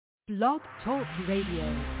Blog Talk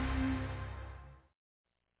Radio.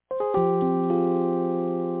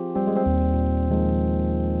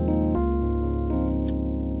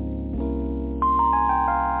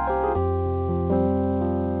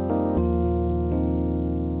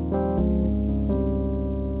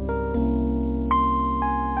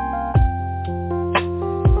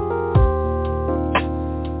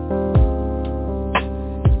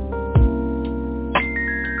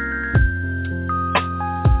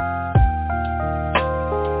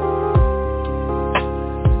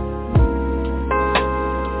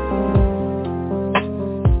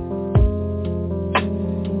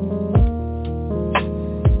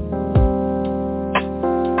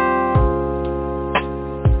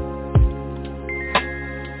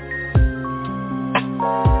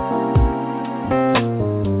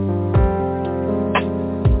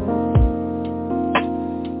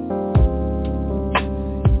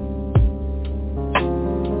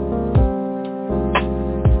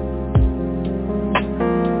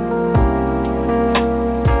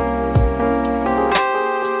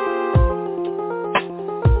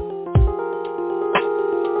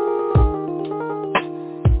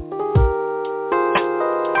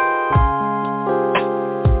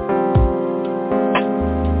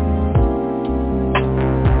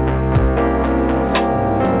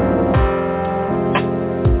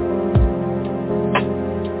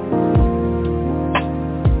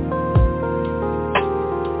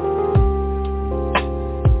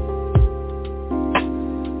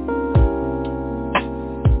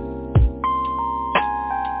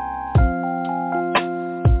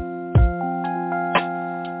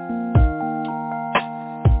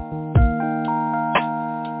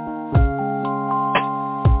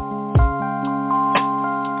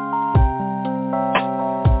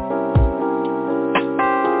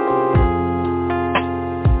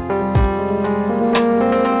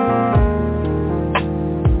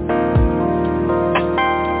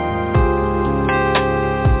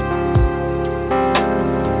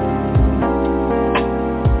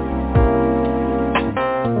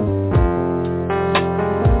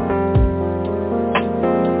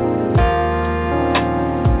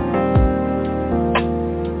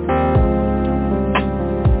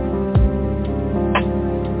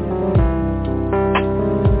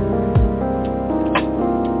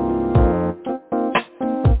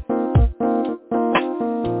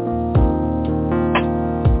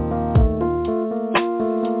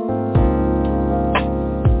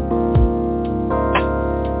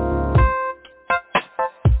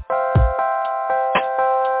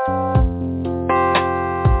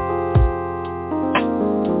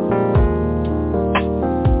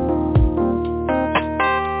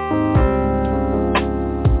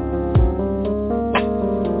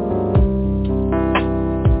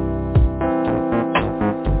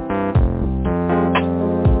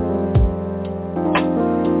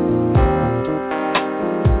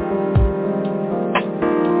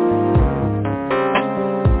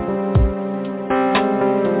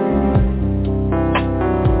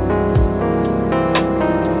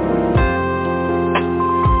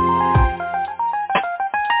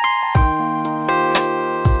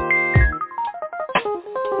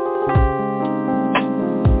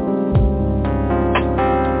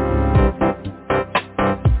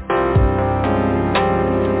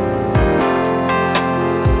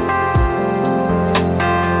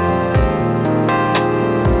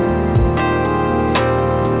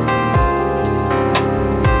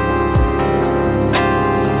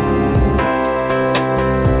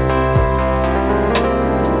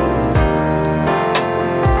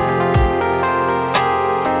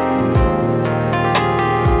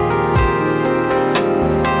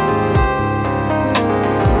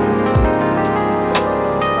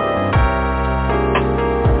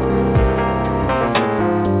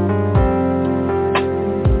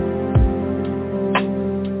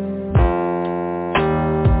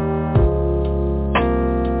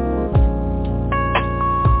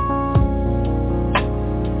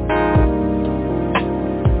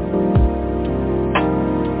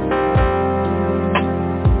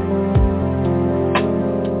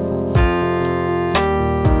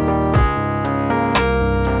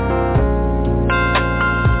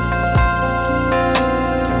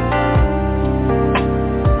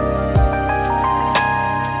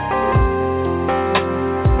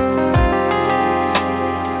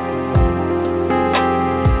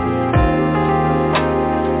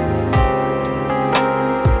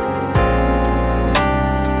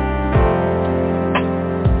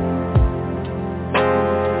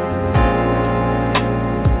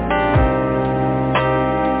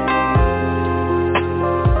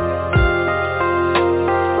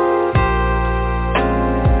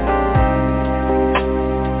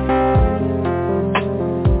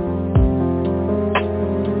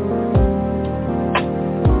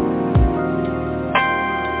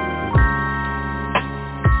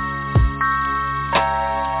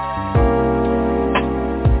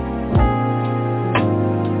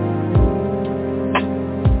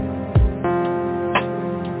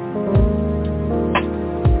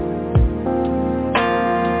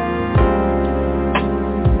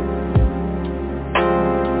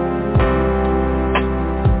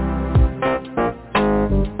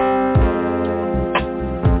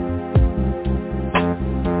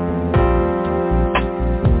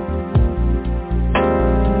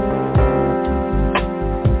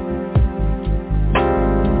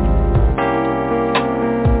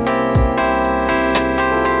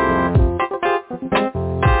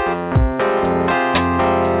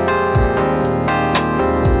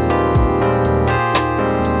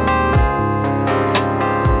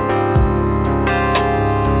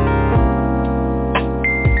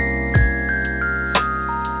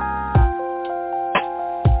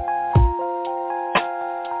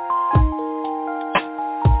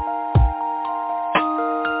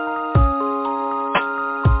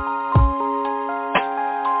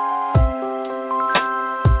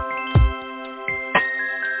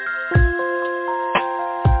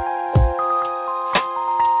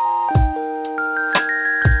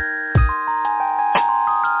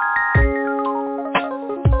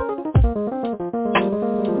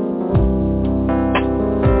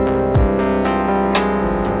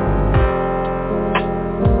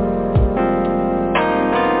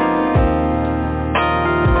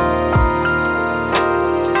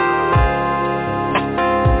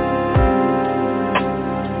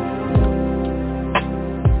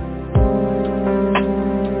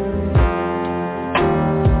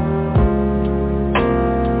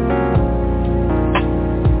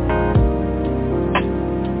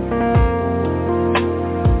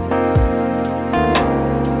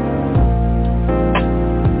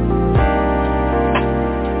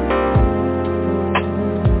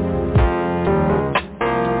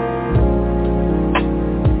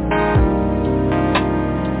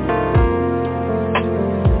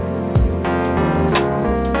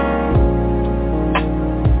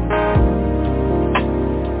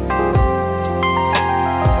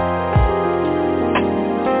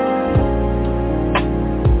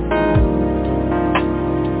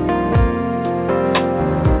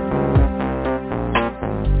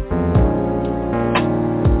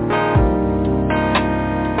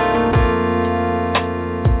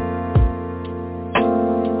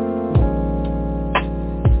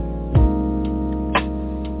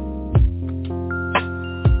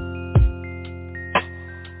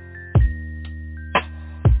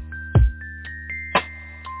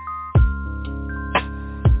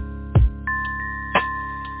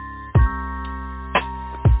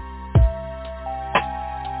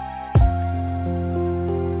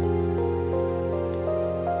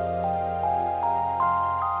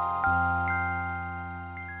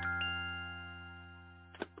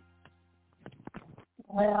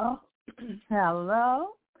 Well, hello,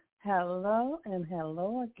 and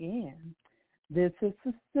hello again. This is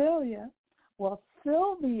Cecilia. Well,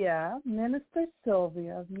 Minister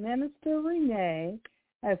Renee,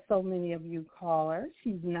 as so many of you call her,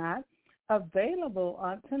 she's not available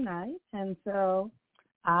on tonight, and so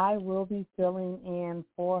I will be filling in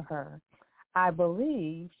for her. I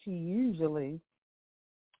believe she usually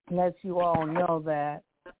lets you all know that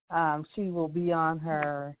she will be on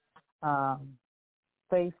her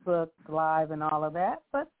Facebook Live and all of that,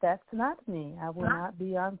 but that's not me. I will not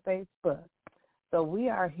be on Facebook. So we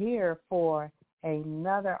are here for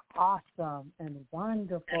another awesome and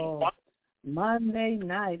wonderful Monday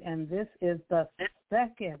night, and this is the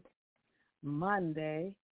second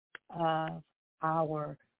Monday of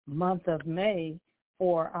our month of May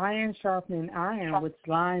for Iron Sharpening Iron, which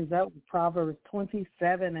lines up with Proverbs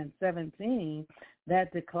 27 and 17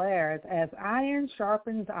 that declares, as iron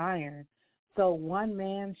sharpens iron, so one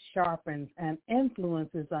man sharpens and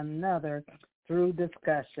influences another through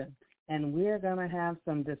discussion. And we're going to have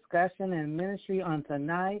some discussion and ministry on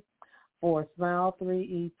tonight for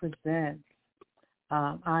S.M.I.L.E.3E Presents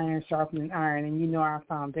Iron Sharpening Iron. And you know our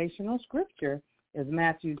foundational scripture is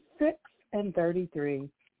Matthew 6 and 33.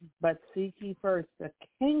 But seek ye first the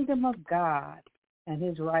kingdom of God and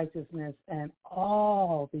his righteousness, and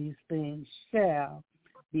all these things shall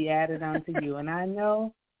be added unto you. And I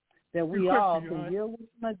know that we all can deal with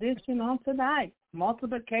some addition on tonight,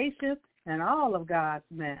 multiplication, and all of God's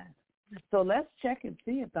math. So let's check and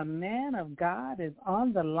see if the man of God is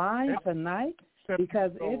on the line tonight,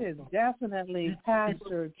 because it is definitely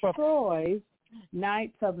Pastor Troy's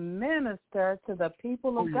night to minister to the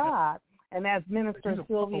people of God. And as Minister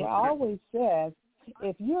Sylvia always says,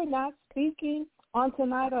 if you're not speaking on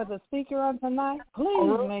tonight or the speaker on tonight,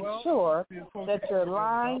 please make sure that your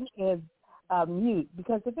line is mute,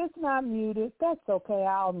 because if it's not muted, that's okay.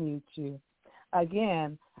 I'll mute you.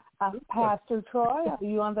 Again, Pastor Troy, are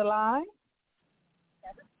you on the line?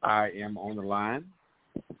 I am on the line.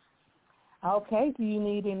 Okay. Do you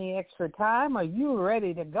need any extra time? Are you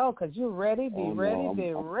ready to go? Because you're ready. Be ready.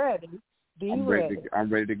 I'm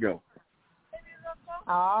ready to go.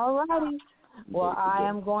 All righty. Well, I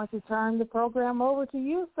am going to turn the program over to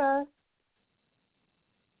you, sir.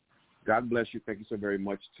 God bless you. Thank you so very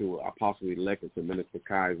much to Apostle-elect and to Minister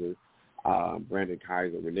Kaiser, Brandon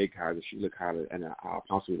Kaiser, Renee Kaiser, Sheila Kaiser, and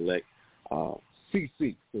Apostle-elect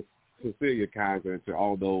CC, Cecilia Kaiser, and to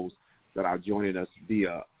all those that are joining us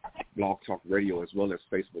via Blog Talk Radio as well as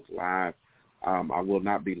Facebook Live. I will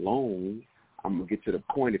not be long. I'm going to get to the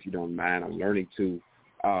point, if you don't mind. I'm learning to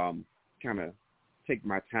kind of take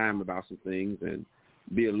my time about some things and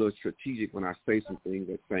be a little strategic when I say some things.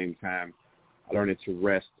 At the same time, learning to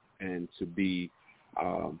rest and to be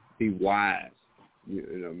wise. You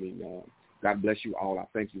know what I mean? God bless you all. I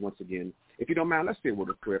thank you once again. If you don't mind, let's say a word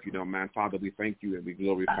of prayer, if you don't mind. Father, we thank you and we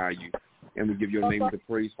glorify you, and we give your name the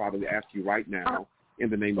praise. Father, we ask you right now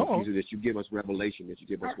in the name of Jesus that you give us revelation, that you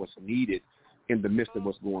give us what's needed in the midst of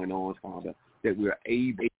what's going on, Father, that we're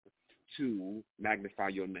able to magnify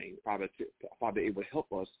your name. Father, it will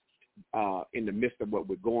help us in the midst of what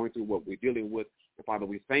we're going through, what we're dealing with. And Father,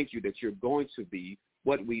 we thank you that you're going to be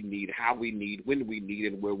what we need, how we need, when we need,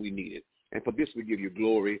 and where we need it. And for this, we give you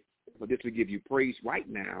glory. For this, we give you praise right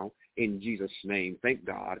now in Jesus' name. Thank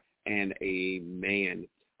God and amen.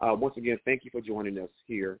 Once again, thank you for joining us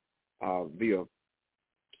here via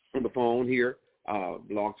on the phone here,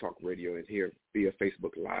 Blog Talk Radio, and here via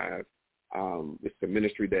Facebook Live. It's the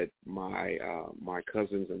ministry that my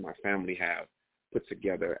cousins and my family have put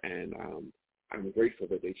together, and I'm grateful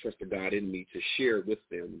that they trusted God in me to share with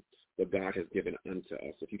them what God has given unto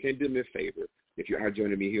us. If you can do me a favor, if you are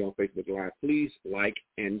joining me here on Facebook Live, please like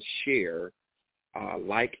and share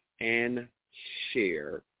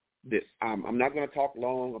this. I'm not going to talk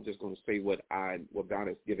long. I'm just going to say what God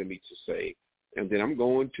has given me to say, and then I'm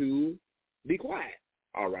going to be quiet.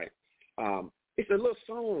 All right. It's a little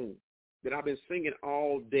song that I've been singing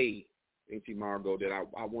all day, Auntie Margot, that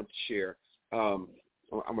I want to share. I'm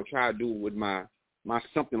going to try to do it with my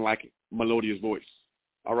something like melodious voice.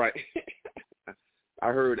 All right.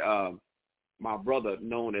 I heard my brother,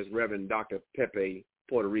 known as Reverend Dr. Pepe,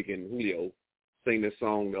 Puerto Rican Julio, sing this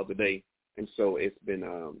song the other day. And so it's been,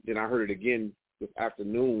 then I heard it again this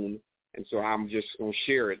afternoon. And so I'm just going to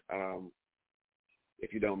share it,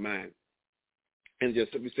 if you don't mind. And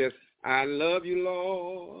just simply says, I love you,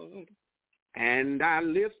 Lord, and I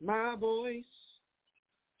lift my voice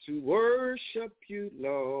to worship you,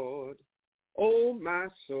 Lord. Oh, my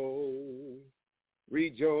soul,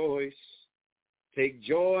 rejoice. Take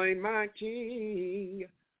joy, my King,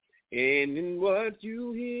 and in what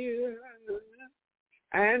you hear.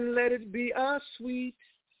 and let it be a sweet,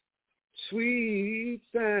 sweet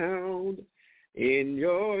sound in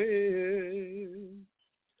your ear.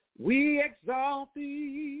 We exalt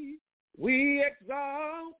thee, we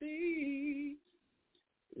exalt thee,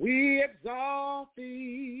 we exalt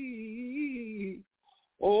thee,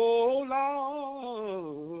 O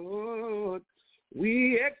Lord.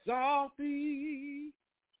 We exalt thee,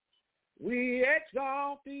 we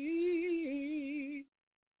exalt thee,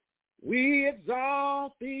 we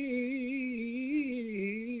exalt thee,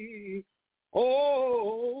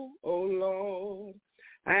 oh Lord,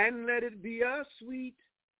 and let it be a sweet,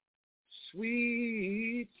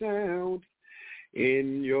 sweet sound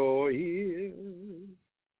in your ear.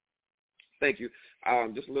 Thank you.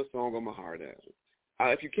 Just a little song on my heart.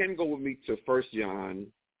 If you can go with me to 1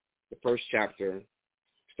 John, the first chapter,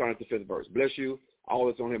 starting at the 5th verse. Bless you. All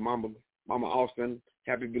that's on here, Mama Austin.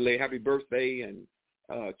 Happy birthday, and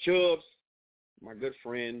Chubbs, my good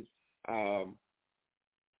friend.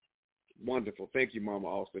 Wonderful. Thank you, Mama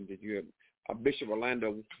Austin. Did you have Bishop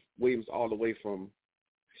Orlando Williams all the way from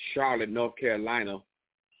Charlotte, North Carolina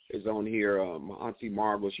is on here. My Auntie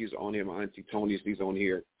Margot, she's on here. My Auntie Tony, she's on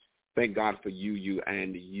here. Thank God for you,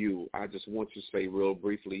 and you. I just want to say real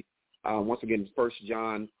briefly, once again, 1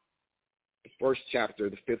 John, the first chapter,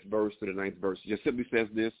 the 5th verse to the 9th verse, just simply says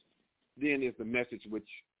this: then is the message which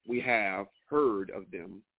we have heard of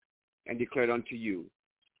them and declared unto you,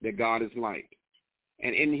 that God is light,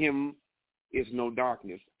 and in him is no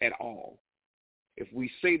darkness at all. If we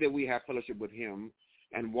say that we have fellowship with him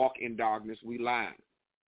and walk in darkness, we lie,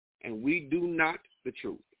 and we do not the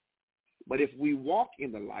truth. But if we walk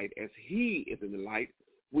in the light as he is in the light,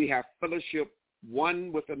 we have fellowship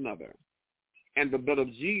one with another. And the blood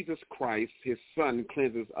of Jesus Christ, his son,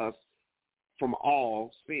 cleanses us from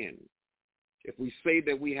all sin. If we say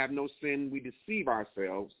that we have no sin, we deceive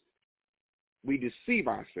ourselves. And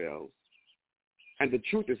the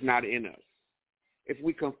truth is not in us. If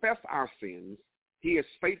we confess our sins, he is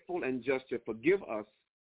faithful and just to forgive us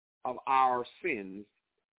of our sins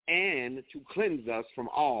and to cleanse us from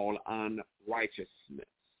all unrighteousness.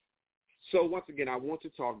 So once again, I want to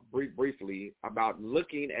talk briefly about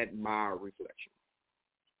looking at my reflection.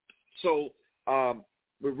 So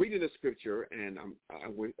we're reading the scripture, and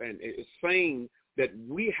it's saying that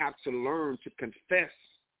we have to learn to confess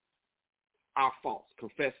our faults,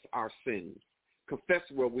 confess our sins, confess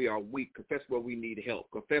where we are weak, confess where we need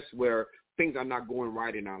help, confess where things are not going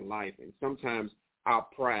right in our life. And sometimes our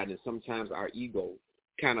pride and sometimes our ego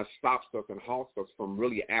kind of stops us and halts us from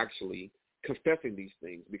really actually confessing these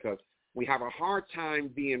things, because we have a hard time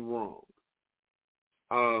being wrong.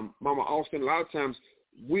 Mama Austin, a lot of times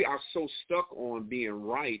we are so stuck on being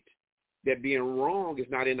right that being wrong is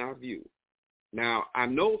not in our view. Now, I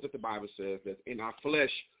know that the Bible says that in our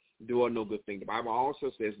flesh do no good thing. The Bible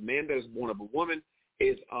also says man that is born of a woman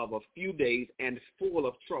is of a few days and full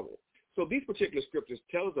of trouble. So these particular scriptures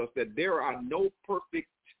tells us that there is no perfect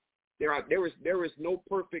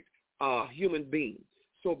human being.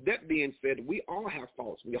 So that being said, we all have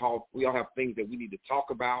faults. We all have things that we need to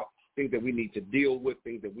talk about, things that we need to deal with,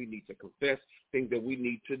 things that we need to confess, things that we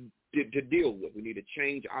need to deal with. We need to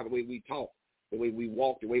change the way we talk, the way we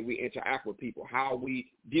walk, the way we interact with people, how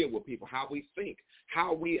we deal with people, how we think,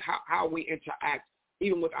 how we interact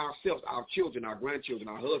even with ourselves, our children, our grandchildren,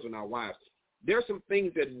 our husband, our wives. There are some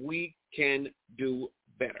things that we can do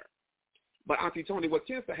better. But Auntie Tony, what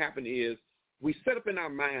tends to happen is we set up in our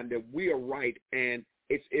mind that we are right, and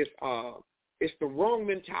it's the wrong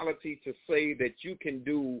mentality to say that you can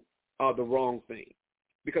do the wrong thing,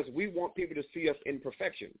 because we want people to see us in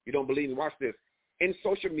perfection. You don't believe me? Watch this. In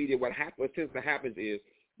social media, what tends to happen is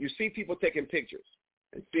you see people taking pictures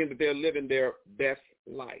and seeing that they're living their best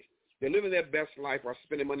life. They're living their best life or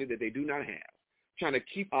spending money that they do not have, trying to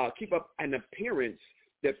keep up an appearance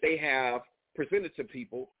that they have presented to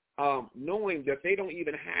people, knowing that they don't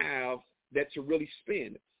even have that to really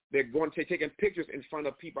spend. They're going to taking pictures in front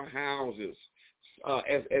of people's houses,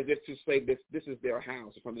 as if to say this is their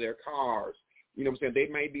house, in front of their cars. You know what I'm saying?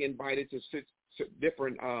 They may be invited to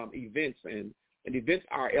different events, and events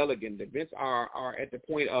are elegant. Events are at the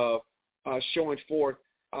point of showing forth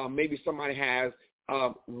maybe somebody has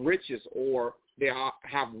riches, or they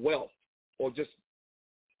have wealth, or just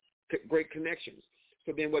great connections.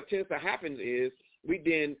 So then what tends to happen is we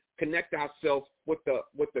then connect ourselves with the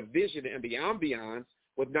vision and the ambiance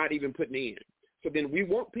with not even putting in. So then we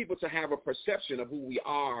want people to have a perception of who we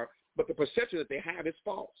are, but the perception that they have is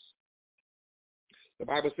false. The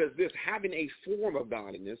Bible says this: having a form of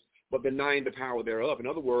godliness, but denying the power thereof. In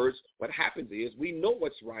other words, what happens is we know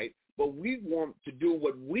what's right, but we want to do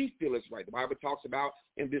what we feel is right. The Bible talks about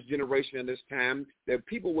in this generation and this time that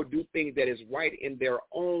people will do things that is right in their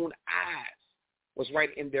own eyes. What's right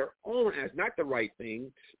in their own eyes, not the right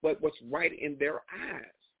thing, but what's right in their eyes.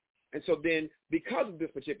 And so then because of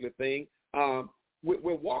this particular thing,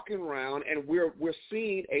 we're walking around and we're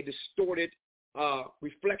seeing a distorted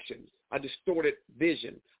reflection, a distorted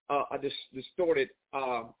vision, a distorted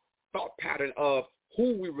thought pattern of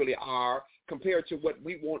who we really are compared to what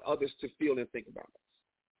we want others to feel and think about us.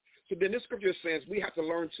 So then this scripture says we have to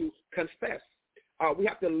learn to confess. We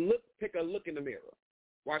have to take a look in the mirror.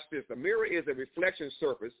 Watch this. The mirror is a reflection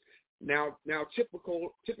surface, now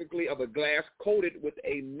typically of a glass coated with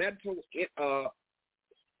a metal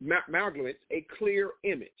amalgamate, a clear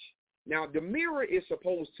image. Now, the mirror is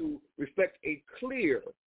supposed to reflect a clear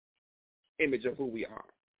image of who we are,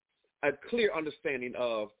 a clear understanding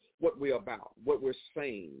of what we're about, what we're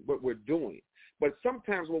saying, what we're doing. But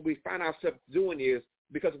sometimes what we find ourselves doing is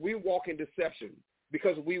because we walk in deception,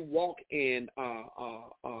 because we walk in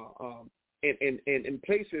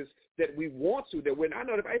places that we want to, that we're not.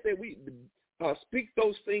 If I say we speak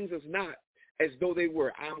those things as not as though they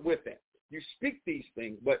were, I'm with that. You speak these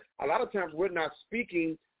things, but a lot of times we're not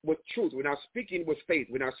speaking with truth. We're not speaking with faith.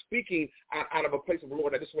 We're not speaking out of a place of the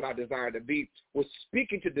Lord, that this is what I desire to be. We're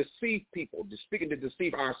speaking to deceive people, speaking to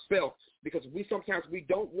deceive ourselves, because we sometimes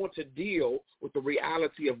don't want to deal with the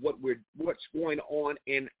reality of what's going on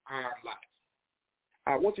in our life.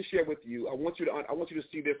 I want to share with you. I want you to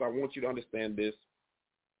see this. I want you to understand this.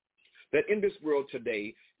 That in this world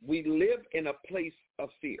today, we live in a place of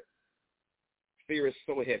fear. Fear is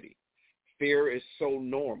so heavy. Fear is so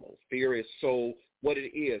normal. Fear is so what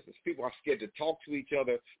it is. People are scared to talk to each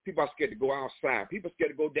other. People are scared to go outside. People are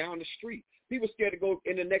scared to go down the street. People are scared to go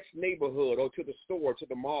in the next neighborhood or to the store, to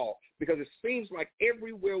the mall, because it seems like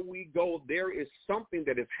everywhere we go, there is something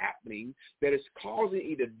that is happening that is causing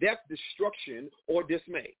either death, destruction, or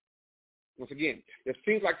dismay. Once again, it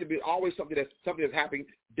seems like to be always something that's happening,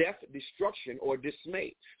 death, destruction, or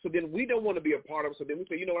dismay. So then we don't want to be a part of it. So then we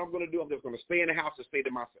say, you know what I'm going to do? I'm just going to stay in the house and stay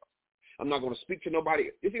to myself. I'm not going to speak to nobody.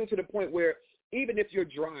 It's even to the point where even if you're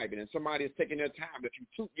driving and somebody is taking their time, if you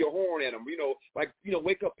toot your horn at them,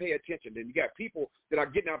 wake up, pay attention. Then you got people that are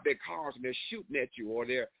getting out their cars and they're shooting at you, or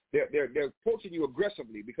they're approaching you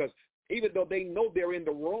aggressively, because even though they know they're in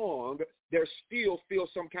the wrong, they still feel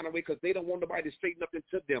some kind of way because they don't want nobody to say nothing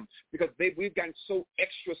to them, because we've gotten so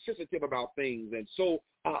extra sensitive about things and so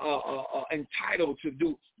entitled to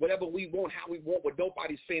do whatever we want, how we want, but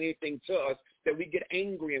nobody's saying anything to us, that we get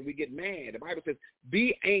angry and we get mad. The Bible says,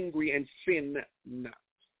 be angry and sin not.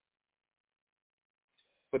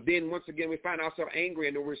 But then once again, we find ourselves angry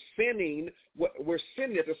and we're sinning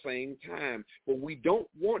at the same time. But we don't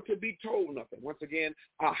want to be told nothing. Once again,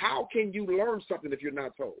 how can you learn something if you're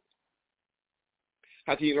not told?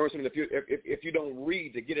 How can you learn something if you don't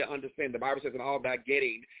read to get an understanding? The Bible says in all that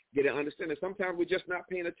getting, get an understanding. Sometimes we're just not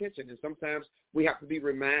paying attention, and sometimes we have to be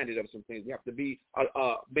reminded of some things. We have to be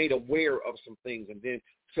made aware of some things, and then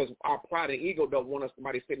because our pride and ego don't want us,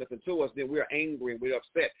 somebody to say nothing to us, then we're angry and we're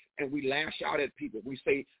upset, and we lash out at people. We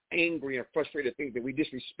say angry and frustrated things, that we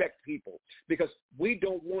disrespect people because we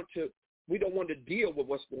don't want to deal with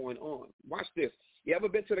what's going on. Watch this. You ever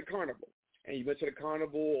been to the carnival? And you've been to the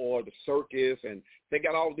carnival or the circus, and they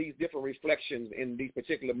got all these different reflections in these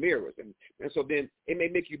particular mirrors. And so then it may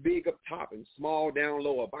make you big up top and small down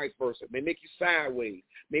low, or vice versa. It may make you sideways,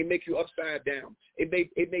 may make you upside down. It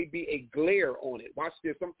may be a glare on it. Watch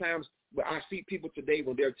this. Sometimes I see people today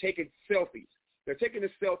when they're taking selfies. They're taking the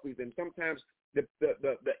selfies, and sometimes the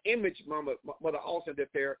image, Mother Austin, that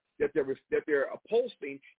they're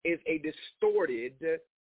posting is a distorted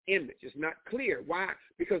image. It's not clear. Why?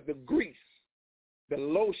 Because the grease, the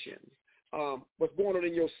lotion, what's going on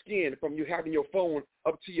in your skin from you having your phone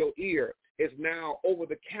up to your ear is now over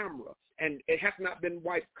the camera, and it has not been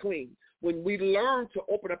wiped clean. When we learn to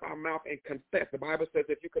open up our mouth and confess, the Bible says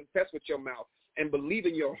if you confess with your mouth and believe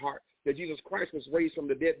in your heart that Jesus Christ was raised from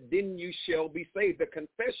the dead, then you shall be saved. The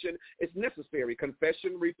confession is necessary.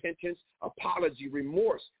 Confession, repentance, apology,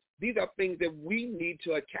 remorse. These are things that we need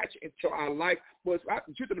to attach into our life. But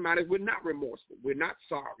the truth of the matter is we're not remorseful. We're not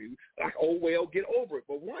sorry. Like, oh, well, get over it.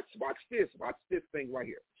 But watch this thing right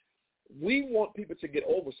here. We want people to get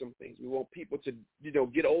over some things. We want people to,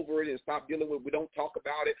 get over it and stop dealing with it. We don't talk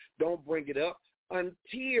about it. Don't bring it up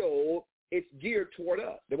until it's geared toward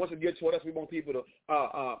us. Then once it's geared toward us, we want people to,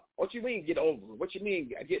 what you mean get over it? What you mean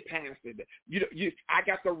get past it? I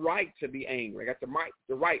got the right to be angry. I got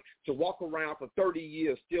the right to walk around for 30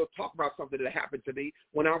 years, still talk about something that happened to me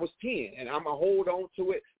when I was 10. And I'm going to hold on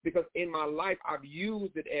to it because in my life I've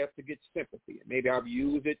used it as to get sympathy. Maybe I've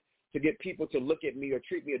used it to get people to look at me or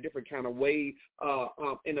treat me a different kind of way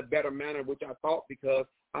in a better manner, which I thought because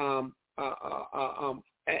and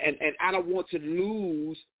I don't want to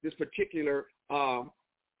lose this particular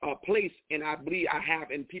place, and I believe I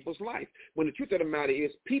have in people's life. When the truth of the matter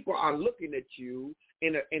is, people are looking at you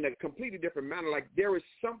in a completely different manner, like there is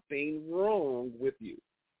something wrong with you.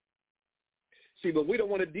 See, but we don't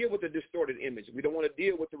want to deal with the distorted image. We don't want to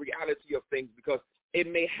deal with the reality of things because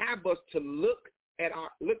it may have us to look at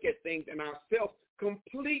things and ourselves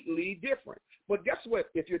completely different. But guess what?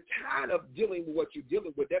 If you're tired of dealing with what you're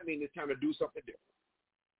dealing with, that means it's time to do something different.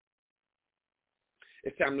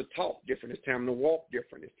 It's time to talk different. It's time to walk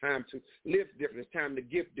different. It's time to live different. It's time to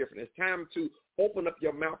give different. It's time to open up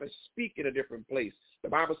your mouth and speak in a different place. The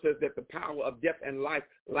Bible says that the power of death and life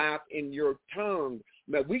lies in your tongue.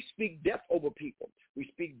 Now, we speak death over people. We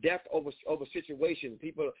speak death over situations,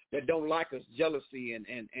 people that don't like us, jealousy and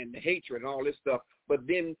hatred and all this stuff. But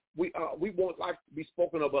then we want life to be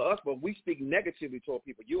spoken over us, but we speak negatively toward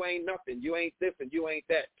people. You ain't nothing. You ain't this and you ain't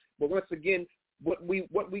that. But once again, what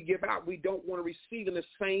we give out, we don't want to receive in the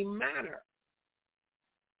same manner.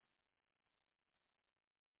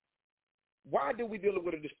 Why do we deal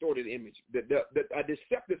with a distorted image, a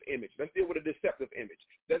deceptive image? Let's deal with a deceptive image.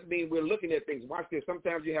 That means we're looking at things. Watch this.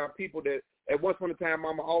 Sometimes you have people that at once upon a time,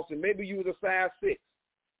 Mama Austin, maybe you was a size 6.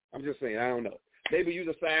 I'm just saying, I don't know. Maybe you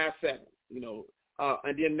was a size 7,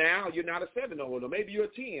 and then now you're not a 7 no more. Maybe you're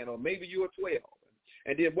a 10 or maybe you're a 12.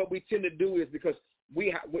 And then what we tend to do is because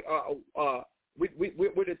we're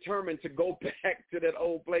determined to go back to that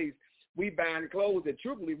old place. We buying clothes that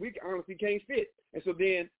truthfully we honestly can't fit. And so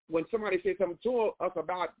then when somebody says something to us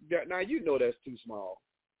about that, now you know that's too small.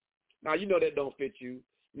 Now you know that don't fit you.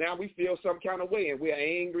 Now we feel some kind of way and we're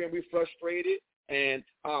angry and we're frustrated and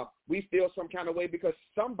we feel some kind of way because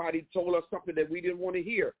somebody told us something that we didn't want to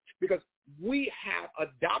hear because we have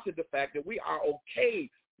adopted the fact that we are okay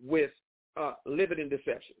with living in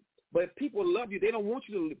deception. But if people love you, they don't want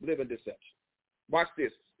you to live in deception. Watch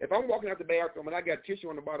this. If I'm walking out the bathroom and I got tissue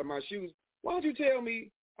on the bottom of my shoes, why don't you tell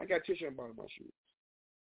me I got tissue on the bottom of my shoes?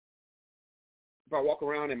 If I walk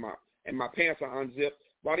around and my pants are unzipped,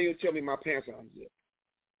 why don't you tell me my pants are unzipped?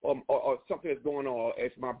 Or something is going on, or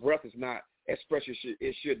if my breath is not as fresh as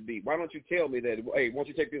it should be. Why don't you tell me that, hey, why don't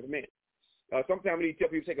you take this mint? Sometimes we need to tell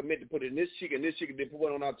people to take a mint to put it in this cheek and then put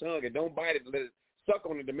it on our tongue and don't bite it and let it suck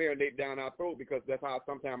on it to marinate down our throat because that's how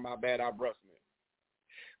sometimes our breath smells.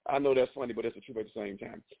 I know that's funny, but it's the truth at the same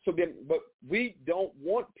time. So then, but we don't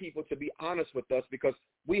want people to be honest with us because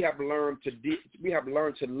we have learned to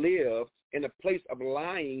live in a place of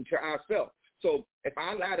lying to ourselves. So if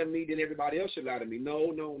I lie to me, then everybody else should lie to me.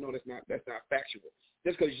 No, that's not factual.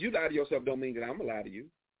 Just because you lie to yourself don't mean that I'm gonna lie to you.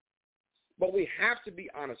 But we have to be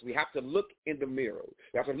honest. We have to look in the mirror.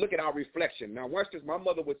 We have to look at our reflection. Now, watch this. My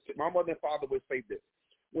mother and father would say this: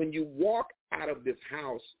 when you walk out of this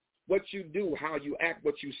house, what you do, how you act,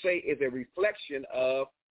 what you say is a reflection of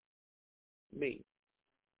me.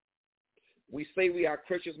 We say we are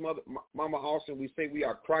Christians, Mama Austin. We say we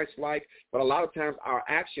are Christ-like, but a lot of times our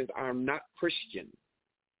actions are not Christian.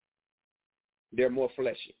 They're more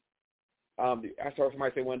fleshy. I heard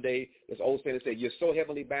somebody say one day, this old saying that said, "You're so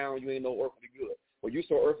heavenly bound, you ain't no earthly good." Well, you're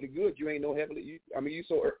so earthly good, you ain't no heavenly. You're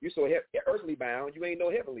so earthly bound, you ain't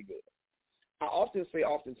no heavenly good.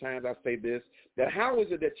 Oftentimes I say this, that how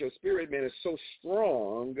is it that your spirit man is so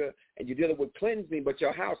strong and you're dealing with cleansing, but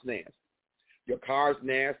your house nasty? Your car's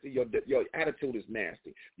nasty. Your attitude is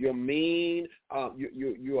nasty. You're mean.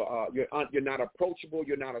 You're not approachable.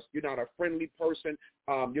 You're not a friendly person.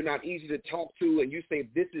 You're not easy to talk to. And you say,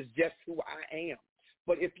 this is just who I am.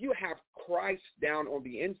 But if you have Christ down on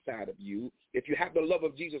the inside of you, if you have the love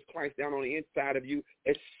of Jesus Christ down on the inside of you,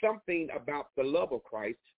 it's something about the love of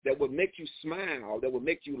Christ that would make you smile, that would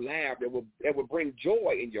make you laugh, that would bring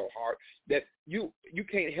joy in your heart, that you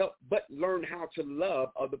can't help but learn how to love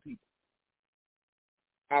other people.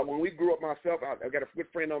 When we grew up myself, I got a good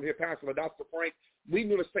friend over here, Pastor Dr. Frank. We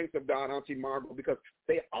knew the saints of God, Auntie Margot, because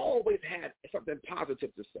they always had something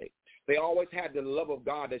positive to say. They always had the love of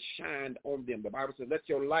God that shined on them. The Bible says, let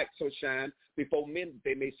your light so shine before men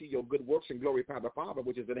they may see your good works and glorify the Father,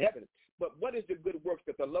 which is in heaven. But what is the good works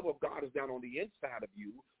that the love of God is down on the inside of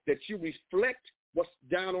you, that you reflect what's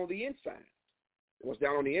down on the inside? What's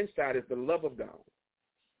down on the inside is the love of God,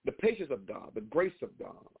 the patience of God, the grace of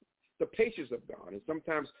God, the patience of God. And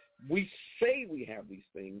sometimes we say we have these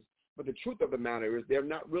things, but the truth of the matter is they're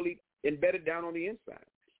not really embedded down on the inside.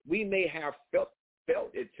 We may have felt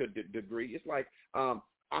it to the degree. It's like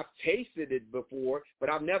I've tasted it before, but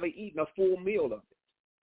I've never eaten a full meal of it.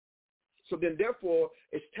 So then, therefore,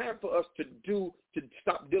 it's time for us to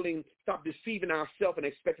stop deceiving ourselves and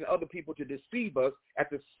expecting other people to deceive us at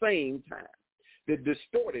the same time. The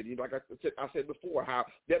distorted, like I said before, how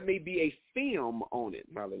there may be a film on it.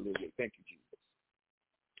 Hallelujah. Thank you, Jesus.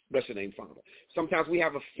 Bless your name, Father. Sometimes we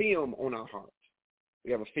have a film on our hearts.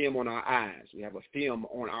 We have a film on our eyes. We have a film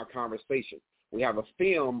on our conversation. We have a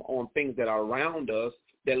film on things that are around us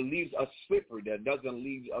that leaves us slippery, that doesn't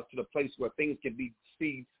lead us to the place where things can be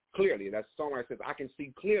seen clearly. That songwriter says, I can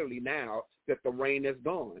see clearly now that the rain is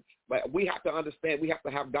gone. But we have to understand, we have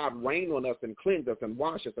to have God rain on us and cleanse us and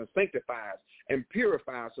wash us and sanctify us and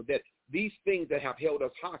purify us so that these things that have held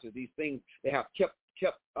us hostage, these things that have kept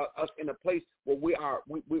us in a place where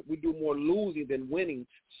we do more losing than winning,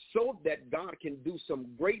 so that God can do some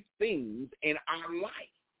great things in our life.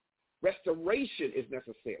 Restoration is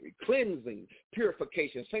necessary. Cleansing,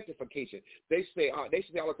 purification, sanctification. They say all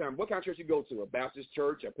the time, what kind of church you go to? A Baptist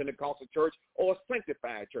church, a Pentecostal church, or a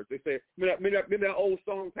sanctified church? They say, remember that old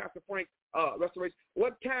song, Pastor Frank, Restoration?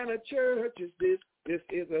 What kind of church is this? This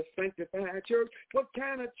is a sanctified church. What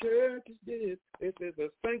kind of church is this? This is a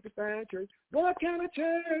sanctified church. What kind of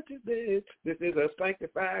church is this? This is a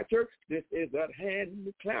sanctified church. This is a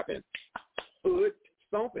hand clapping, foot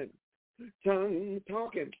stomping, tongue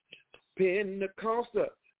talking, Pentecostal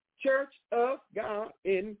Church of God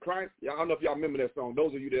in Christ. I don't know if y'all remember that song.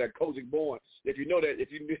 Those of you that are Kojic born, if you know that,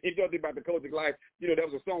 if you know anything about the Kojic life, you know that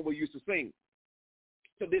was a song we used to sing.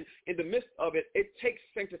 So then in the midst of it, it takes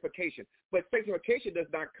sanctification. But sanctification does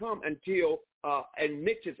not come until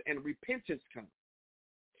admittance and repentance come.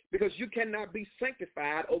 Because you cannot be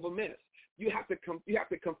sanctified over mess. You have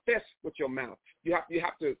to confess with your mouth. You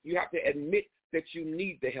have to admit that you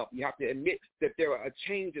need the help. You have to admit that there are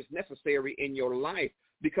changes necessary in your life.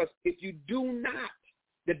 Because if you do not,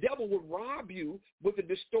 the devil will rob you with a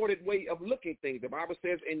distorted way of looking at things. The Bible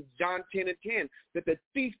says in John 10:10 that the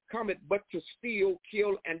thief cometh but to steal,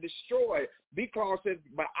 kill, and destroy. Because it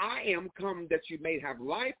says, but I am come that you may have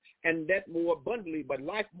life, and that more abundantly. But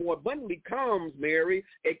life more abundantly comes, Mary.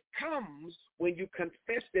 It comes when you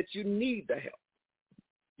confess that you need the help.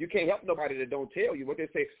 You can't help nobody that don't tell you. What they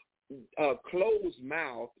say, closed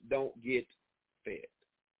mouth don't get fed.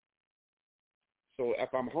 So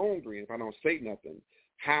if I'm hungry, if I don't say nothing,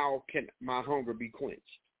 how can my hunger be quenched?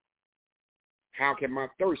 How can my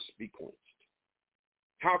thirst be quenched?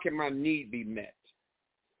 How can my need be met?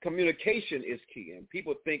 Communication is key. And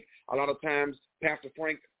people think a lot of times, Pastor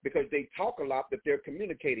Frank, because they talk a lot, that they're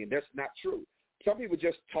communicating. That's not true. Some people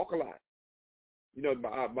just talk a lot. You know,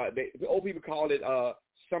 the old people call it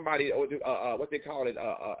what they call it,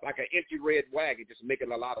 like an empty red wagon, just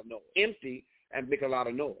making a lot of noise. Empty and make a lot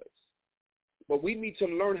of noise. But we need to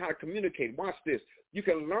learn how to communicate. Watch this. You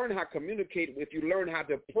can learn how to communicate if you learn how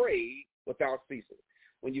to pray without ceasing.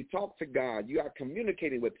 When you talk to God, you are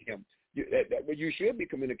communicating with him. You should be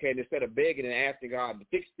communicating instead of begging and asking God to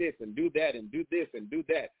fix this and do that and do this and do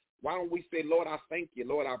that. Why don't we say, Lord, I thank you.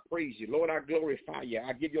 Lord, I praise you. Lord, I glorify you.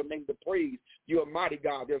 I give your name the praise. You're a mighty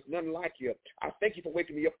God. There's none like you. I thank you for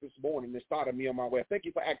waking me up this morning and starting me on my way. I thank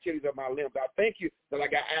you for activities of my limbs. I thank you that I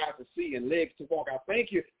got eyes to see and legs to walk. I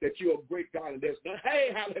thank you that you're a great God and there's none,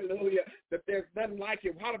 hey, hallelujah, that there's nothing like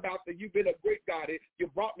you. How about that you've been a great God?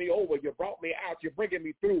 You brought me over. You brought me out. You're bringing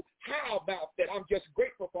me through. How about that? I'm just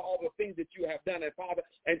grateful for all the things that you have done. And, Father,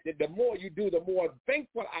 and the more you do, the more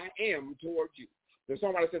thankful I am towards you. The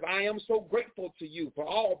songwriter says, I am so grateful to you for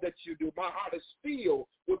all that you do. My heart is filled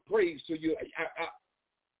with praise to you.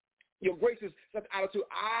 Your grace is such attitude.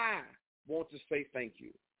 I want to say thank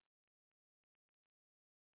you.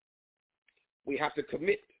 We have to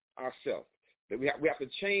commit ourselves. We have to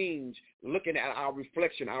change looking at our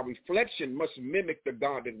reflection. Our reflection must mimic the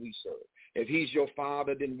God that we serve. If he's your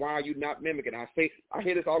father, then why are you not mimicking? I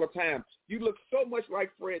hear this all the time. You look so much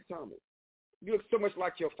like Fred Thomas. You look so much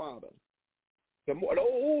like your father. The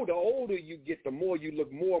older you get, the more you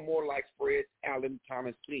look more and more like Fred Allen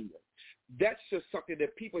Thomas Sr. That's just something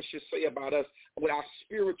that people should say about us with our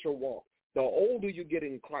spiritual walk. The older you get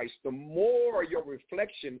in Christ, the more your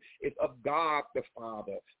reflection is of God the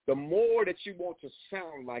Father. The more that you want to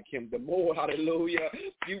sound like him, the more, hallelujah,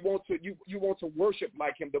 you want to worship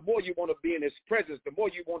like him. The more you want to be in his presence, the more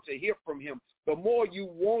you want to hear from him, the more you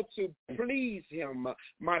want to please him.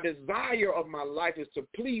 My desire of my life is to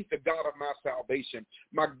please the God of my salvation.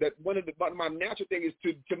 My natural thing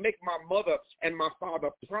is to make my mother and my father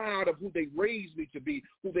proud of who they raised me to be,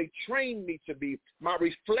 who they trained me to be. My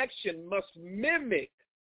reflection must mimic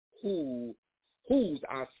whose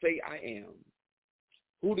I say I am.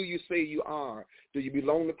 Who do you say you are? Do you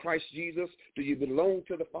belong to Christ Jesus? Do you belong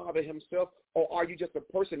to the Father himself? Or are you just a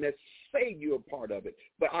person that say you're a part of it?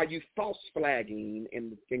 But are you false flagging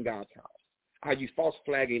in God's house? Are you false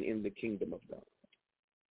flagging in the kingdom of God?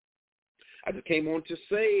 I just came on to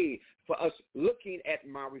say, for us looking at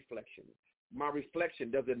my reflection,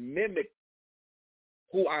 does it mimic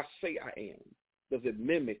who I say I am? Does it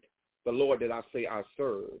mimic the Lord that I say I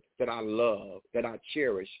serve, that I love, that I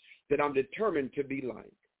cherish, that I'm determined to be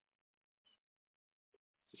like?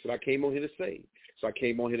 That's what I came on here to say. So I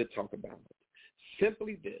came on here to talk about it.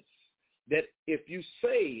 Simply this, that if you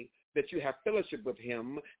say that you have fellowship with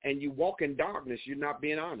him and you walk in darkness, you're not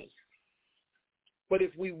being honest. But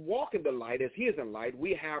if we walk in the light as he is in light,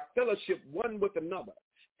 we have fellowship one with another.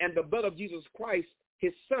 And the blood of Jesus Christ,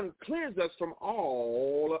 his son, cleansed us from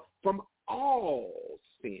all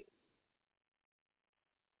sin.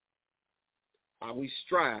 We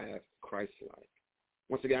strive Christ-like.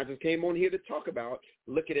 Once again, I just came on here to talk about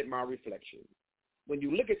looking at my reflection. When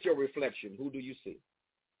you look at your reflection, who do you see?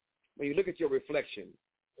 When you look at your reflection,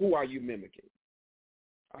 who are you mimicking?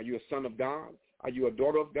 Are you a son of God? Are you a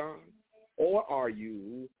daughter of God? Or are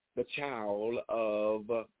you the child of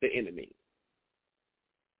the enemy?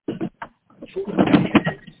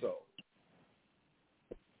 So,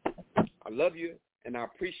 I love you and I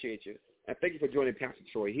appreciate you. And thank you for joining Pastor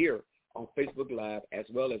Troy here on Facebook Live as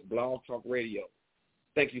well as Blog Talk Radio.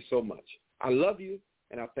 Thank you so much. I love you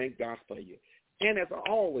and I thank God for you. And as I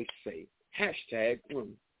always say, hashtag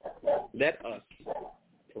let us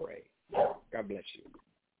pray. God bless you.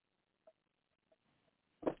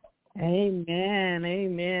 Amen.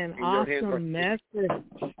 Amen. Awesome message.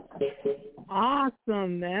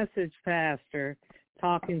 Awesome message, Pastor,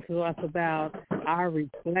 talking to us about our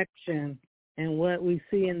reflection and what we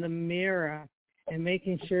see in the mirror and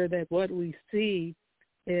making sure that what we see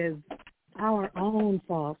is our own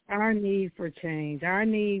faults, our need for change, our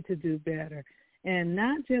need to do better, and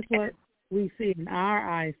not just what we see in our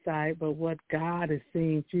eyesight, but what God is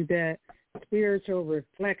seeing through that spiritual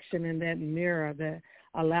reflection in that mirror that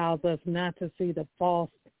allows us not to see the false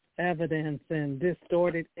evidence and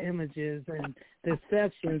distorted images and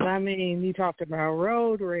deceptions. I mean, you talked about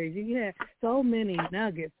road rage. You had so many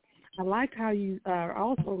nuggets. I liked how you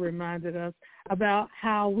also reminded us about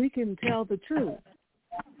how we can tell the truth.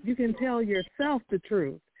 You can tell yourself the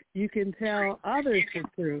truth. You can tell others the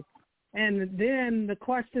truth. And then the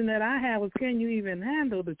question that I had was, can you even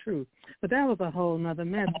handle the truth? But that was a whole nother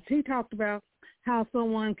message. He talked about how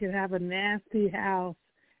someone could have a nasty house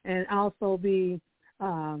and also be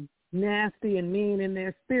nasty and mean in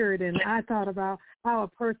their spirit. And I thought about how a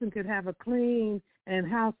person could have a clean and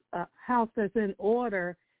house that's in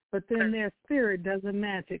order, but then their spirit doesn't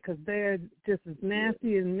match it because they're just as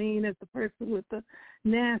nasty and mean as the person with the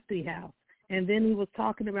nasty house. And then he was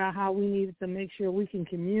talking about how we needed to make sure we can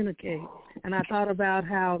communicate. And I thought about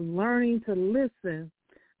how learning to listen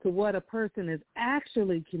to what a person is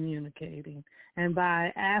actually communicating, and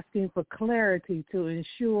by asking for clarity to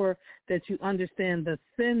ensure that you understand the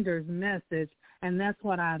sender's message. And that's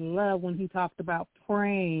what I love when he talked about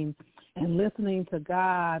praying and listening to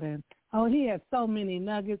God. And, he had so many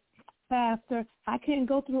nuggets. Pastor, I can't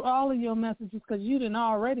go through all of your messages because you done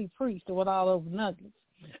already preached with all those nuggets.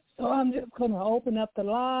 So I'm just going to open up the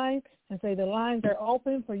line and say the lines are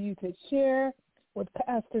open for you to share with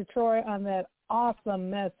Pastor Troy on that awesome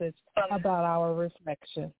message about our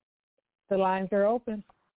reflection. The lines are open.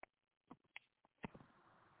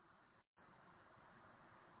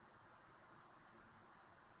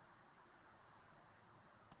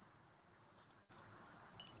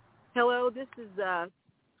 Hello, this is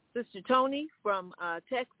Sister Tony from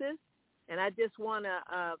Texas, and I just want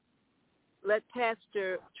to let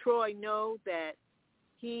Pastor Troy know that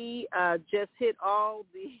he just hit all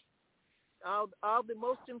the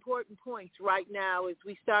most important points right now as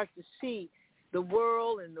we start to see the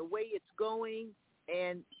world and the way it's going,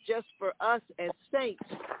 and just for us as saints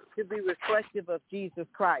to be reflective of Jesus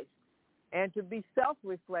Christ and to be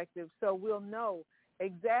self-reflective so we'll know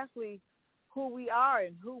exactly who we are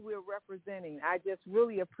and who we're representing. I just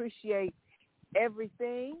really appreciate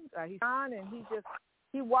everything he's on, and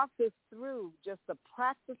he walked us through just the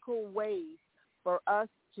practical ways for us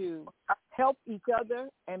to help each other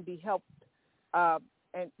and be helped,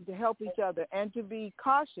 and to help each other and to be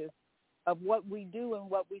cautious of what we do and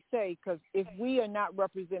what we say, because if we are not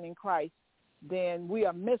representing Christ, then we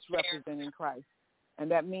are misrepresenting Christ,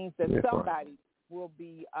 and that means that somebody will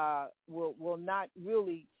be will not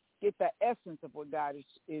really get the essence of what God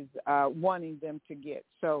is wanting them to get.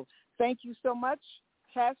 So thank you so much,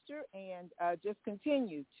 Pastor, and just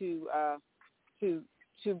continue to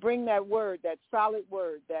bring that word, that solid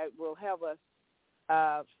word that will help us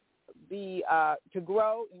to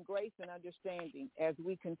grow in grace and understanding as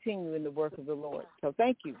we continue in the work of the Lord. So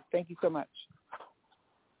thank you so much.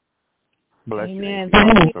 Bless Amen. you.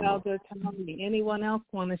 Thank you, Elder Tony. Anyone else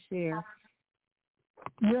want to share?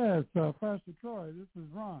 Yes, Pastor Troy, this is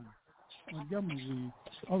Ron Montgomery,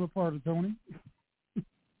 the other part of Tony.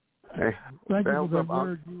 Hey, Thank you for that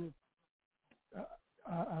word.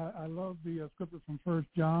 I love the scripture from 1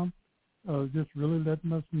 John, just really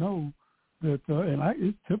letting us know that,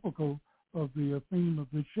 it's typical of the theme of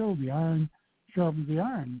this show, the iron sharpens the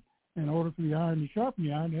iron. In order for the iron to sharpen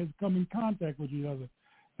the iron, it has to come in contact with each other.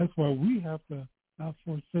 That's why we have to not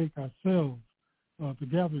forsake ourselves, the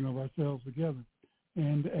gathering of ourselves together.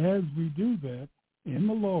 And as we do that in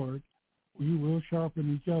the Lord, we will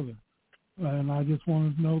sharpen each other. And I just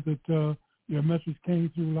wanted to know that your message came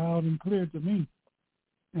through loud and clear to me.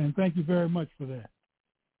 And thank you very much for that.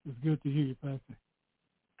 It's good to hear you, Pastor.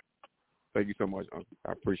 Thank you so much, Uncle.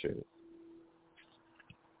 I appreciate it.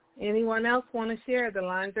 Anyone else want to share? The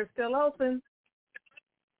lines are still open.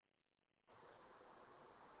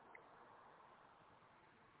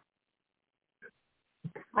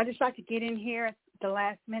 I'd just like to get in here at the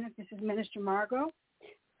last minute. This is Minister Margot.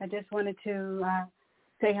 I just wanted to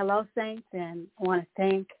say hello, Saints, and I want to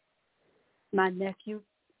thank my nephew,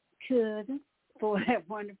 cousin, for that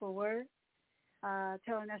wonderful word,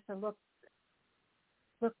 telling us to look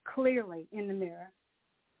clearly in the mirror,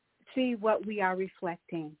 see what we are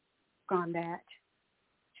reflecting on that,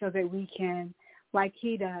 so that we can, like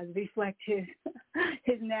he does, reflect his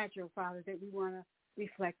natural father, that we want to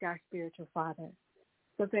reflect our spiritual father.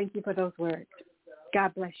 So thank you for those words.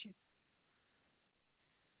 God bless you.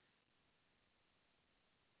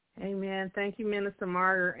 Amen. Thank you, Minister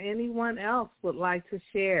Martyr. Anyone else would like to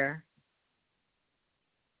share?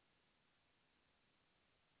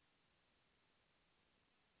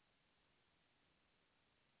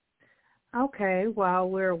 Okay, while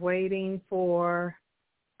we're waiting for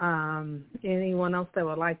anyone else that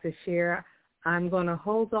would like to share, I'm going to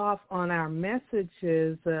hold off on our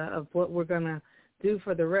messages of what we're going to do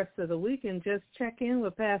for the rest of the week and just check in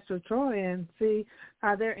with Pastor Troy and see,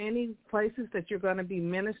 are there any places that you're going to be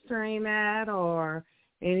ministering at or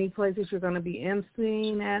any places you're going to be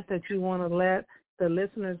emceeing at that you want to let the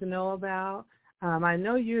listeners know about? I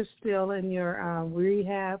know you're still in your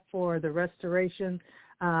rehab for the restoration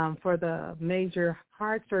for the major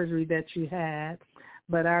heart surgery that you had,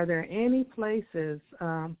 but are there any places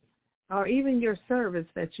or even your service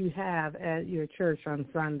that you have at your church on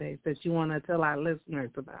Sundays that you want to tell our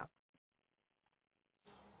listeners about?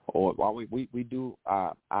 Well, we do.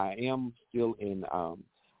 I am still in. I'm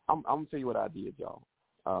gonna tell you what I did, y'all.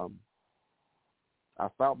 I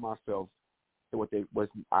found myself in what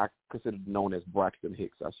I considered known as Braxton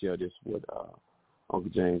Hicks. I shared this with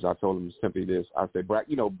Uncle James. I told him simply this. I said,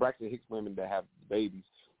 Braxton Hicks women that have babies,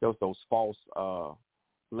 those false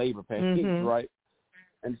labor pains, right?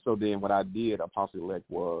 And so then what I did, Apostle-elect,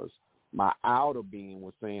 was my outer being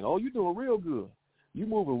was saying, oh, you're doing real good. You're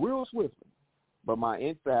moving real swiftly. But my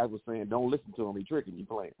inside was saying, don't listen to him. He's tricking you,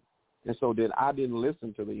 playing. And so then I didn't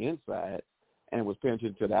listen to the inside and was paying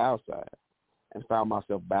attention to the outside and found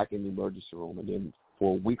myself back in the emergency room. And then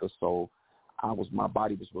for a week or so, my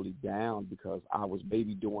body was really down because I was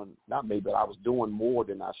I was doing more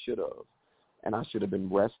than I should have. And I should have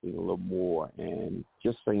been resting a little more and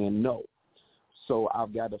just saying no. So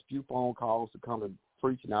I've got a few phone calls to come and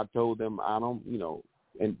preach, and I told them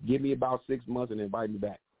and give me about 6 months and invite me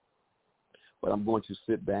back. But I'm going to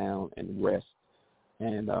sit down and rest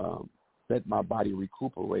and let my body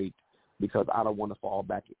recuperate because I don't want to fall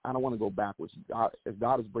back. I don't want to go backwards. As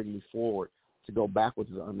God is bringing me forward, to go backwards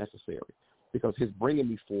is unnecessary because his bringing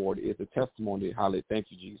me forward is a testimony. Hallelujah. Thank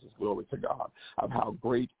you, Jesus. Glory to God, of how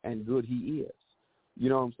great and good he is. You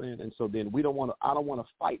know what I'm saying? And so then I don't want to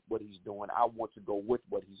fight what he's doing. I want to go with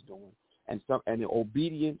what he's doing. And the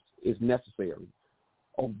obedience is necessary.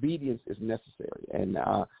 Obedience is necessary. And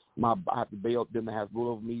I have to bail them that has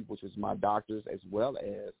rule over me, which is my doctors, as well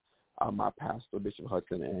as my pastor, Bishop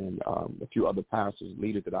Hudson, and a few other pastors,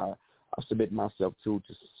 leaders that I submit myself to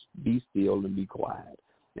be still and be quiet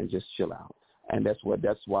and just chill out. And that's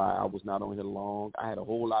why I was not on here long. I had a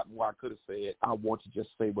whole lot more I could have said. I want to just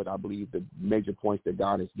say what I believe the major points that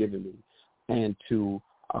God has given me and to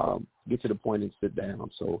get to the point and sit down.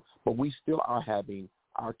 So, but we still are having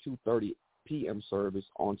our 2:30 p.m. service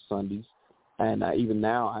on Sundays. And even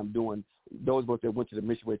now I'm doing, those of us that went to the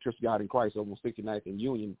Missionary Church of God in Christ over on 69th and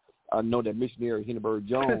Union know that missionary Hindenburg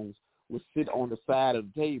Jones would sit on the side of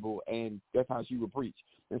the table, and that's how she would preach.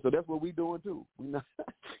 And so that's what we're doing too.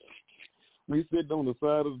 We sitting on the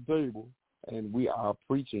side of the table, and we are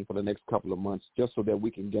preaching for the next couple of months just so that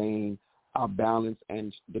we can gain our balance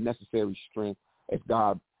and the necessary strength as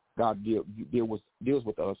God deals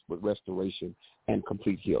with us with restoration and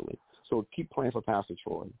complete healing. So keep praying for Pastor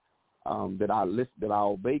Troy, that I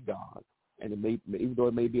obey God, and even though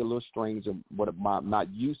it may be a little strange and what I'm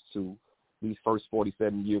not used to these first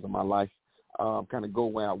 47 years of my life, kind of go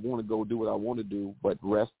where I want to go, do what I want to do, but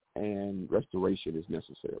rest and restoration is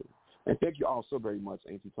necessary. And thank you all so very much,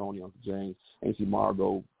 Auntie Tony, Uncle James, Auntie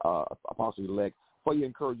Margot, Apostle-elect, for your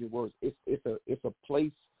encouraging words. It's a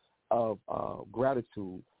place of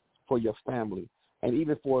gratitude for your family, and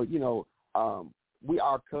even for, we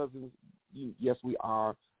are cousins. Yes, we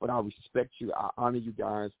are, but I respect you. I honor you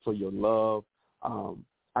guys for your love.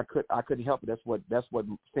 I couldn't help it. That's what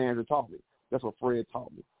Sandra taught me. That's what Fred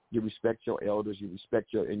taught me. You respect your elders, you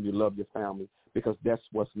respect and you love your family, because that's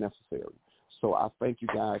what's necessary. So I thank you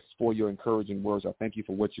guys for your encouraging words. I thank you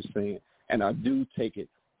for what you're saying, and I do take it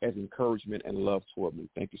as encouragement and love toward me.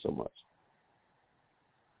 Thank you so much.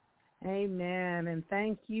 Amen, and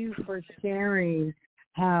thank you for sharing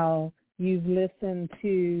how you've listened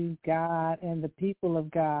to God and the people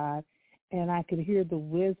of God, and I could hear the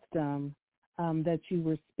wisdom that you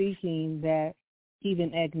were speaking that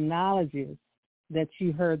even acknowledges that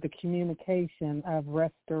you heard the communication of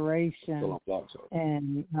restoration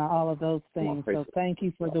and all of those things. So thank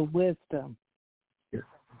you for the wisdom. Yeah.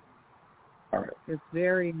 All right. It's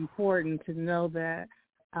very important to know that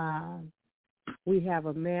we have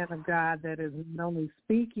a man of God that is not only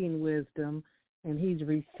speaking wisdom and he's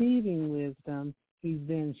receiving wisdom, he's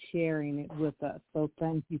then sharing it with us. So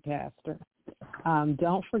thank you, Pastor.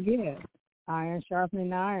 Don't forget, Iron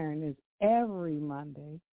Sharpening Iron is every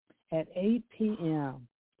Monday at 8 p.m.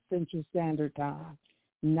 Central Standard Time,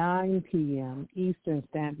 9 p.m. Eastern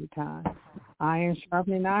Standard Time. Iron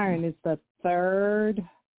Sharpening Iron is the third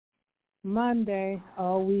Monday.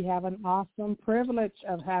 Oh, we have an awesome privilege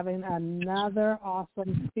of having another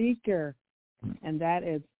awesome speaker, and that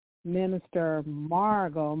is Minister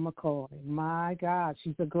Margot McCoy. My God,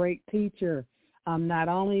 she's a great teacher. Not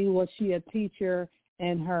only was she a teacher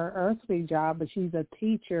in her earthly job, but she's a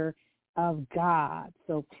teacher of God.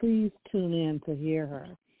 So please tune in to hear her.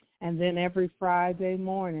 And then every Friday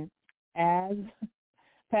morning, as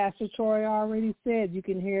Pastor Troy already said, you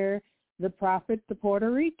can hear the prophet, the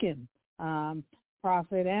Puerto Rican,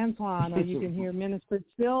 Prophet Antoine, or you can hear Minister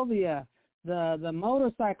Sylvia, the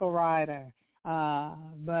motorcycle rider.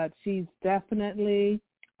 But she's definitely,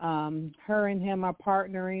 her and him are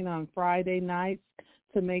partnering on Friday nights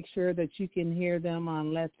to make sure that you can hear them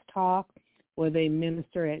on Let's Talk, where they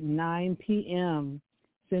minister at 9 p.m.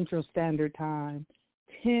 Central Standard Time,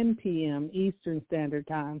 10 p.m. Eastern Standard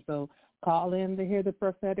Time. So call in to hear the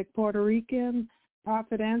prophetic Puerto Rican,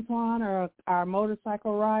 Prophet Antoine, or our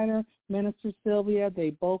motorcycle rider, Minister Sylvia. They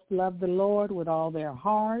both love the Lord with all their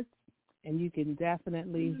hearts, and you can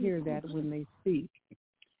definitely hear that when they speak.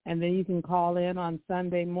 And then you can call in on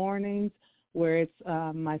Sunday mornings, where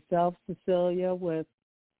it's myself, Cecilia, with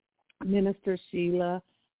Minister Sheila,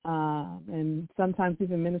 and sometimes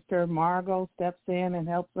even Minister Margot steps in and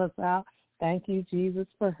helps us out. Thank you, Jesus,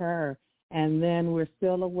 for her. And then we're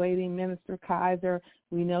still awaiting Minister Kaiser.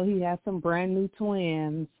 We know he has some brand new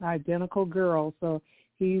twins, identical girls, so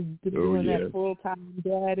he's doing that full-time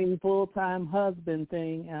daddy, full-time husband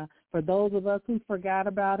thing. For those of us who forgot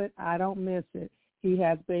about it, I don't miss it. He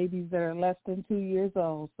has babies that are less than 2 years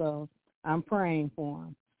old, so I'm praying for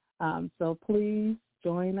him. So please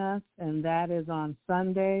join us, and that is on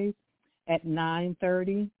Sundays at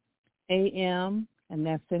 9:30 a.m., and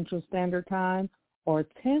that's Central Standard Time, or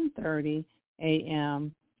 10:30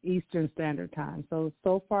 a.m. Eastern Standard Time.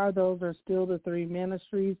 So far, those are still the three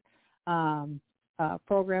ministries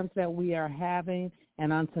programs that we are having.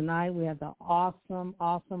 And on tonight, we have the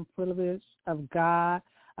awesome privilege of God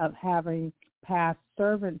of having past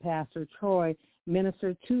servant Pastor Troy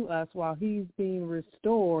minister to us while he's being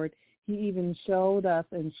restored. He even showed us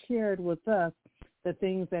and shared with us the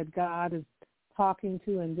things that God is talking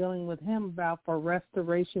to and dealing with him about for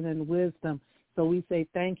restoration and wisdom. So we say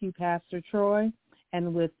thank you, Pastor Troy.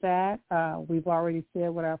 And with that, we've already said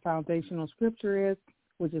what our foundational scripture is,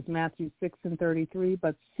 which is Matthew 6:33.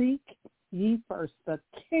 But seek ye first the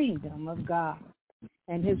kingdom of God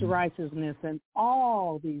and his righteousness, and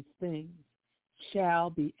all these things shall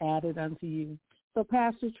be added unto you. So,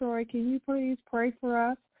 Pastor Troy, can you please pray for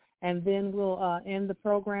us? And then we'll end the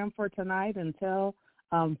program for tonight until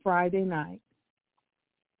Friday night.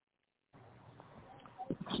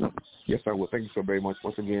 Yes, I will. Thank you so very much.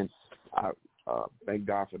 Once again, I thank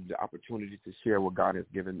God for the opportunity to share what God has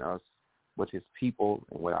given us with his people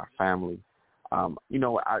and with our family. I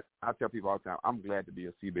tell people all the time, I'm glad to be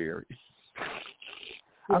a Seaberry.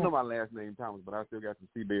 I know my last name Thomas, but I still got some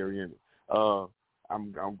Seaberry in it.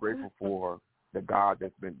 I'm grateful for the God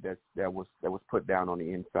that was put down on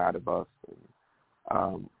the inside of us.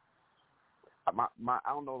 I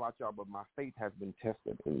don't know about y'all, but my faith has been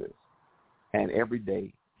tested in this, and every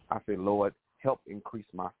day I say, Lord, help increase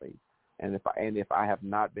my faith. And if I have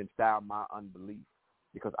not been styled my unbelief,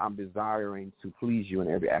 because I'm desiring to please you in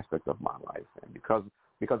every aspect of my life, and because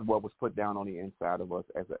of what was put down on the inside of us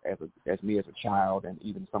as me as a child, and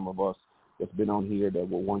even some of us that's been on here that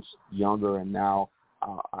were once younger, and now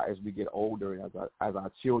as we get older, and as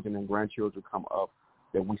our children and grandchildren come up,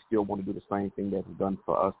 that we still want to do the same thing that was done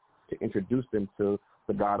for us, to introduce them to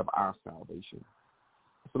the God of our salvation.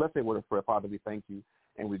 So let's say a word of prayer. Father, we thank you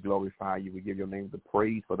and we glorify you. We give your name the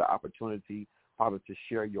praise for the opportunity, Father, to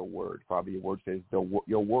share your word. Father, your word says,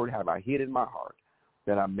 your word have I hid in my heart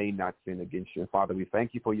that I may not sin against you. And Father, we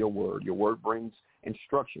thank you for your word. Your word brings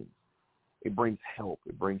instruction. It brings help.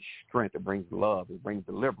 It brings strength. It brings love. It brings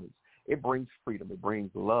deliverance. It brings freedom. It brings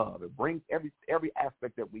love. It brings every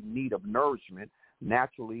aspect that we need of nourishment,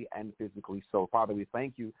 naturally and physically. So, Father, we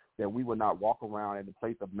thank you that we will not walk around in the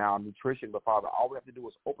place of malnutrition, but, Father, all we have to do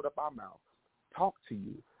is open up our mouth, talk to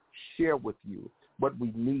you, share with you what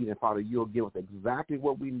we need, and, Father, you'll give us exactly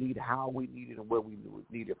what we need, how we need it, and where we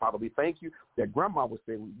need it. Father, we thank you that Grandma would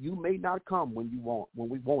say, you may not come when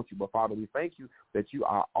we want you, but, Father, we thank you that you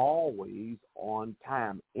are always on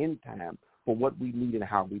time, in time, for what we need and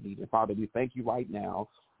how we need it. Father, we thank you right now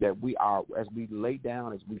that we are, as we lay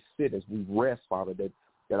down, as we sit, as we rest, Father,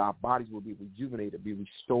 that our bodies will be rejuvenated, be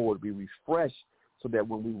restored, be refreshed, so that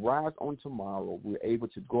when we rise on tomorrow, we're able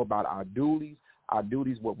to go about our duties,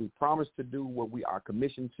 what we promised to do, what we are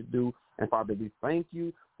commissioned to do. And, Father, we thank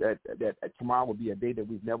you that tomorrow will be a day that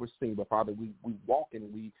we've never seen. But, Father, we walk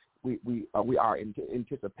and we are in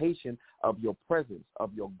anticipation of your presence,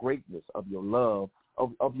 of your greatness, of your love,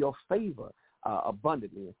 of your favor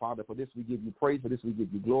abundantly. And, Father, for this we give you praise. For this we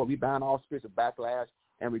give you glory. We bind all spirits of backlash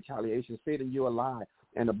and retaliation. Satan, you are lie,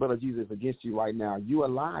 and the blood of Jesus is against you right now. You are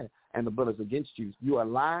lie, and the blood is against you. You are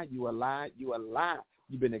lie. You are lie. You are lie.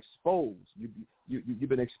 You've been exposed. You've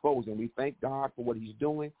been exposed, and we thank God for what he's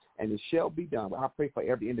doing, and it shall be done. I pray for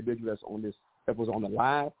every individual that was on the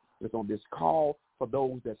live, that's on this call, for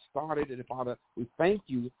those that started. And, Father, we thank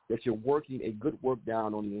you that you're working a good work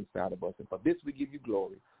down on the inside of us. And for this we give you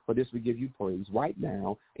glory. For this we give you praise right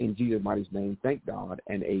now in Jesus' mighty name. Thank God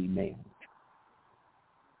and amen.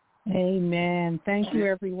 Amen. Thank you,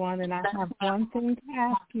 everyone. And I have one thing to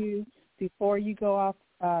ask you before you go off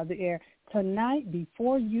the air. Tonight,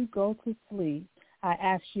 before you go to sleep, I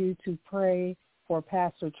ask you to pray for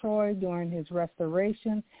Pastor Troy during his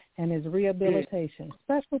restoration and his rehabilitation.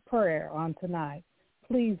 Special prayer on tonight.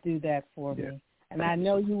 Please do that for me. And I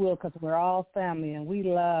know you will, because we're all family, and we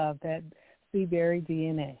love that Seaberry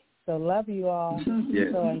DNA. So love you all. Yes.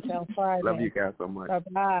 So until Friday. Love you guys so much.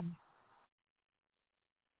 Bye-bye.